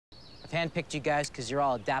I've handpicked you guys because you're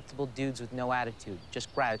all adaptable dudes with no attitude,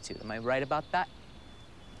 just gratitude. Am I right about that?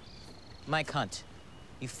 Mike Hunt,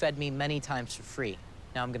 you fed me many times for free.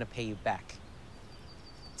 Now I'm gonna pay you back.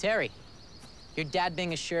 Terry, your dad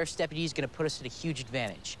being a sheriff's deputy is gonna put us at a huge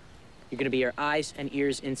advantage. You're gonna be our eyes and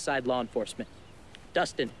ears inside law enforcement.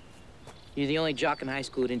 Dustin, you're the only jock in high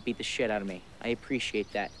school who didn't beat the shit out of me. I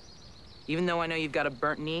appreciate that. Even though I know you've got a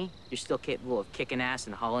burnt knee, you're still capable of kicking ass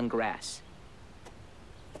and hauling grass.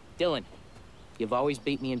 Dylan, you've always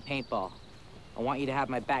beat me in paintball. I want you to have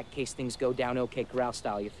my back in case things go down OK Corral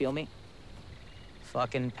style, you feel me?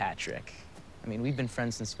 Fucking Patrick. I mean, we've been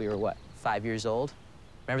friends since we were, what, 5 years old?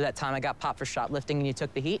 Remember that time I got popped for shoplifting and you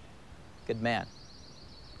took the heat? Good man.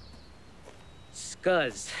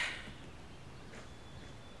 Scuzz.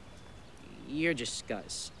 You're just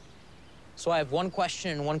scuzz. So I have one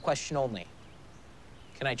question and one question only.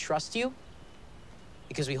 Can I trust you?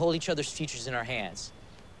 Because we hold each other's futures in our hands.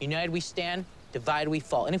 United we stand, divided we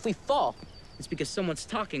fall. And if we fall, it's because someone's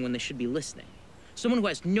talking when they should be listening. Someone who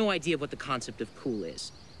has no idea of what the concept of cool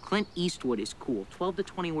is. Clint Eastwood is cool. 12 to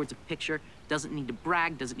 20 words of picture, doesn't need to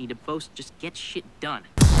brag, doesn't need to boast, just get shit done.